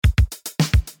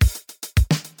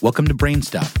Welcome to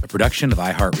Brainstuff, a production of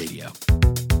iHeartRadio.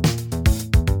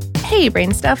 Hey,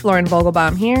 Brainstuff, Lauren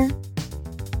Vogelbaum here.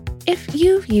 If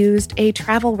you've used a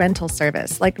travel rental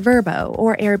service like VRBO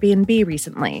or Airbnb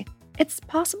recently, it's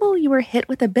possible you were hit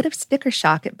with a bit of sticker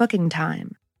shock at booking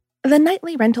time. The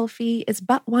nightly rental fee is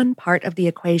but one part of the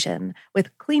equation,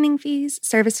 with cleaning fees,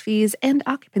 service fees, and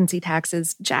occupancy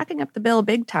taxes jacking up the bill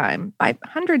big time by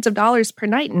hundreds of dollars per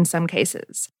night in some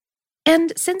cases.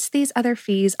 And since these other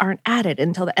fees aren't added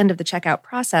until the end of the checkout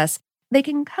process, they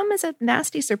can come as a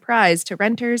nasty surprise to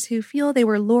renters who feel they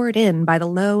were lured in by the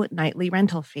low nightly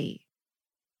rental fee.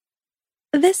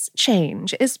 This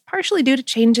change is partially due to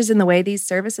changes in the way these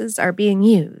services are being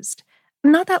used.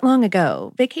 Not that long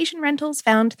ago, vacation rentals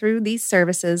found through these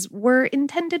services were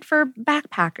intended for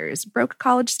backpackers, broke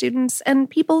college students, and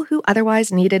people who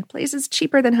otherwise needed places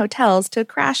cheaper than hotels to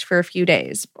crash for a few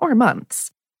days or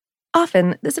months.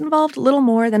 Often, this involved little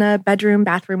more than a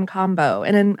bedroom-bathroom combo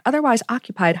in an otherwise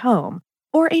occupied home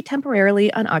or a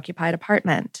temporarily unoccupied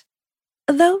apartment.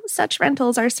 Though such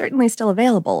rentals are certainly still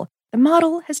available, the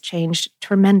model has changed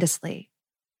tremendously.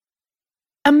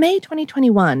 A May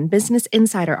 2021 Business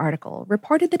Insider article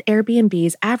reported that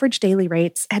Airbnb's average daily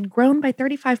rates had grown by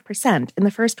 35% in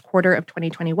the first quarter of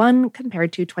 2021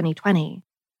 compared to 2020.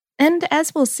 And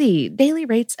as we'll see, daily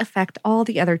rates affect all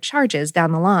the other charges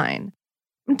down the line.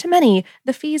 To many,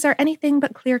 the fees are anything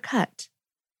but clear-cut.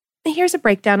 Here's a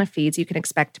breakdown of fees you can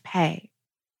expect to pay.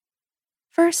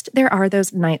 First, there are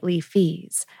those nightly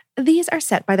fees. These are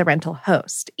set by the rental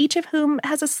host, each of whom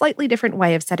has a slightly different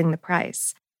way of setting the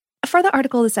price. For the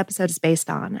article this episode is based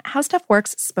on, How Stuff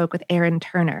Works spoke with Erin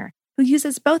Turner, who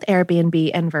uses both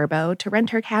Airbnb and VRBO to rent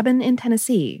her cabin in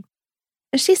Tennessee.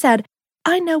 She said,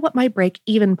 "I know what my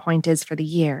break-even point is for the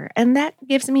year, and that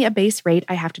gives me a base rate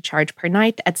I have to charge per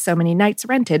night at so many nights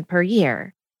rented per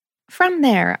year. From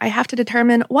there, I have to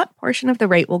determine what portion of the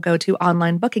rate will go to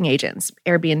online booking agents,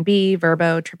 Airbnb,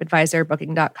 VRBO, TripAdvisor,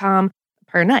 Booking.com,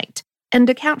 per night, and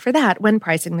account for that when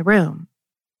pricing the room."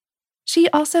 She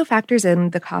also factors in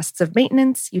the costs of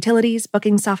maintenance, utilities,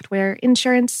 booking software,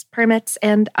 insurance, permits,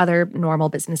 and other normal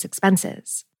business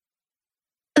expenses.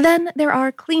 Then there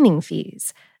are cleaning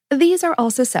fees. These are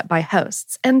also set by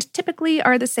hosts, and typically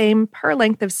are the same per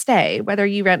length of stay, whether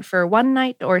you rent for 1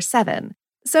 night or 7,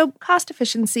 so cost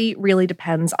efficiency really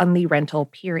depends on the rental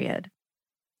period.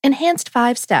 Enhanced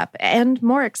 5-step and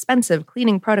more expensive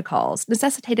cleaning protocols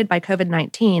necessitated by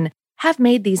COVID-19 have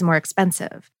made these more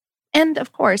expensive. And,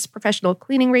 of course, professional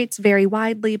cleaning rates vary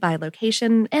widely by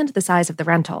location and the size of the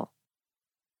rental.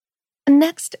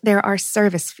 Next, there are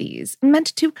service fees,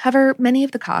 meant to cover many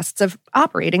of the costs of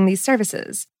operating these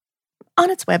services. On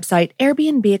its website,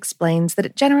 Airbnb explains that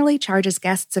it generally charges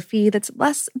guests a fee that's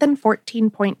less than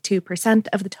 14.2%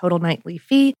 of the total nightly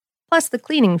fee, plus the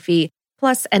cleaning fee,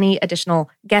 plus any additional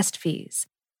guest fees.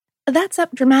 That's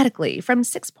up dramatically from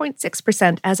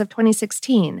 6.6% as of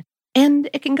 2016, and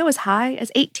it can go as high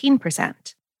as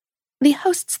 18%. The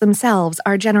hosts themselves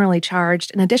are generally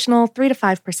charged an additional 3 to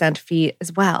 5% fee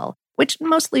as well, which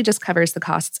mostly just covers the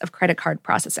costs of credit card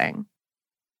processing.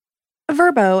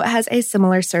 VRBO has a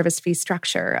similar service fee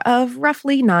structure of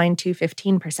roughly 9 to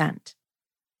 15%.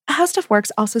 How Stuff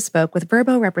Works also spoke with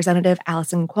VRBO representative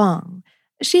Allison Kwong.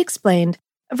 She explained,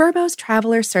 VRBO's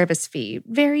traveler service fee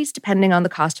varies depending on the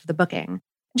cost of the booking.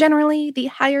 Generally, the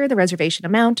higher the reservation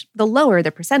amount, the lower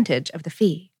the percentage of the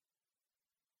fee.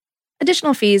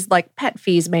 Additional fees like pet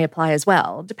fees may apply as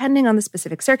well, depending on the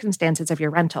specific circumstances of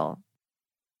your rental.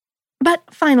 But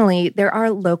finally, there are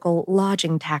local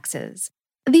lodging taxes.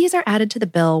 These are added to the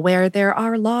bill where there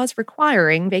are laws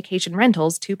requiring vacation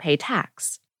rentals to pay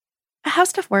tax. How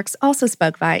Stuff Works also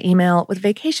spoke via email with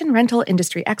vacation rental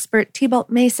industry expert Thibault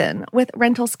Mason with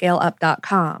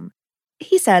RentalScaleUp.com.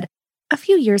 He said, "A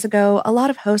few years ago, a lot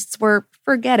of hosts were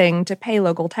forgetting to pay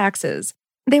local taxes.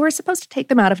 They were supposed to take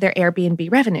them out of their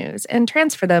Airbnb revenues and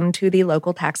transfer them to the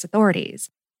local tax authorities.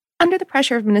 Under the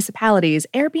pressure of municipalities,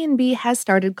 Airbnb has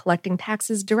started collecting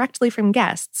taxes directly from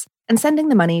guests and sending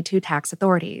the money to tax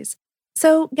authorities.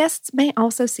 So guests may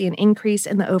also see an increase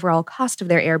in the overall cost of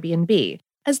their Airbnb,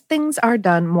 as things are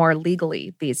done more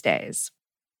legally these days."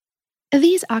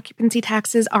 These occupancy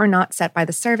taxes are not set by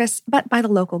the service, but by the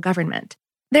local government.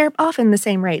 They're often the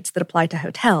same rates that apply to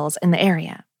hotels in the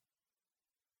area.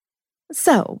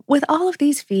 So, with all of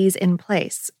these fees in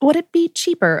place, would it be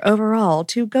cheaper overall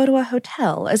to go to a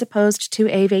hotel as opposed to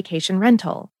a vacation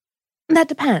rental? That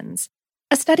depends.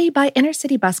 A study by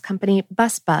inner-city bus company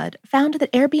BusBud found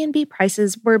that Airbnb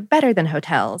prices were better than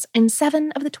hotels in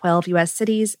 7 of the 12 U.S.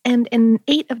 cities and in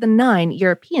 8 of the 9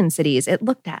 European cities it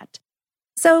looked at.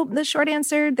 So the short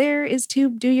answer there is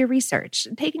to do your research,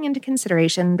 taking into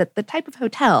consideration that the type of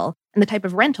hotel and the type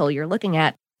of rental you're looking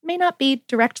at may not be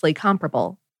directly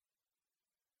comparable.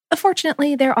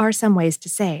 Fortunately, there are some ways to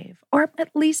save, or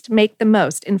at least make the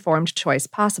most informed choice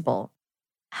possible.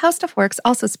 How Stuff Works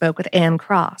also spoke with Anne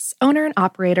Cross, owner and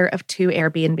operator of 2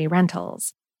 Airbnb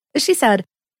rentals. She said,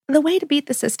 "The way to beat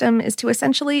the system is to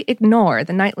essentially ignore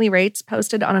the nightly rates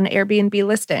posted on an Airbnb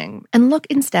listing and look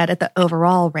instead at the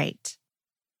overall rate."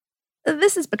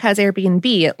 This is because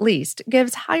Airbnb, at least,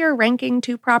 gives higher ranking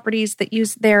to properties that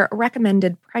use their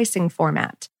recommended pricing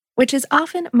format, which is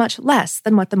often much less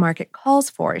than what the market calls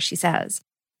for, she says.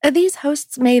 These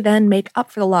hosts may then make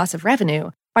up for the loss of revenue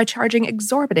by charging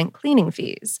exorbitant cleaning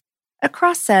fees.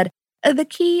 Cross said, "The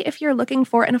key if you're looking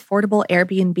for an affordable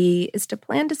Airbnb is to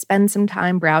plan to spend some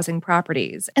time browsing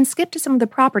properties and skip to some of the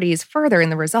properties further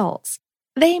in the results.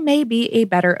 They may be a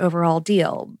better overall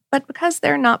deal, but because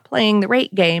they're not playing the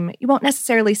rate game, you won't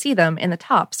necessarily see them in the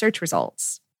top search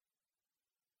results."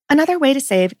 Another way to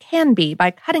save can be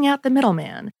by cutting out the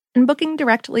middleman and booking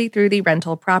directly through the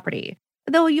rental property,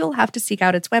 though you'll have to seek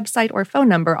out its website or phone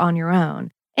number on your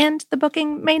own, and the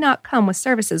booking may not come with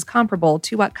services comparable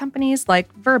to what companies like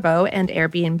VRBO and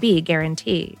Airbnb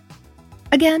guarantee.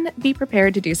 Again, be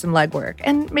prepared to do some legwork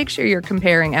and make sure you're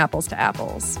comparing apples to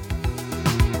apples.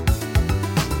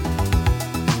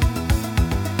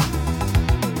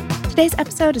 Today's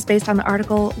episode is based on the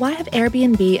article, "Why Have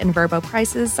Airbnb and VRBO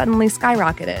Prices Suddenly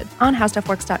Skyrocketed?" on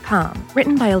HowStuffWorks.com,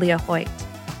 written by Aaliyah Hoyt.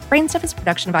 Brainstuff is a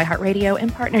production of iHeartRadio in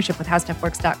partnership with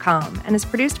HowStuffWorks.com and is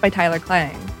produced by Tyler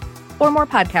Klang. For more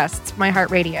podcasts from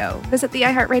iHeartRadio, visit the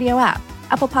iHeartRadio app,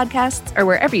 Apple Podcasts, or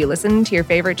wherever you listen to your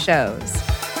favorite shows.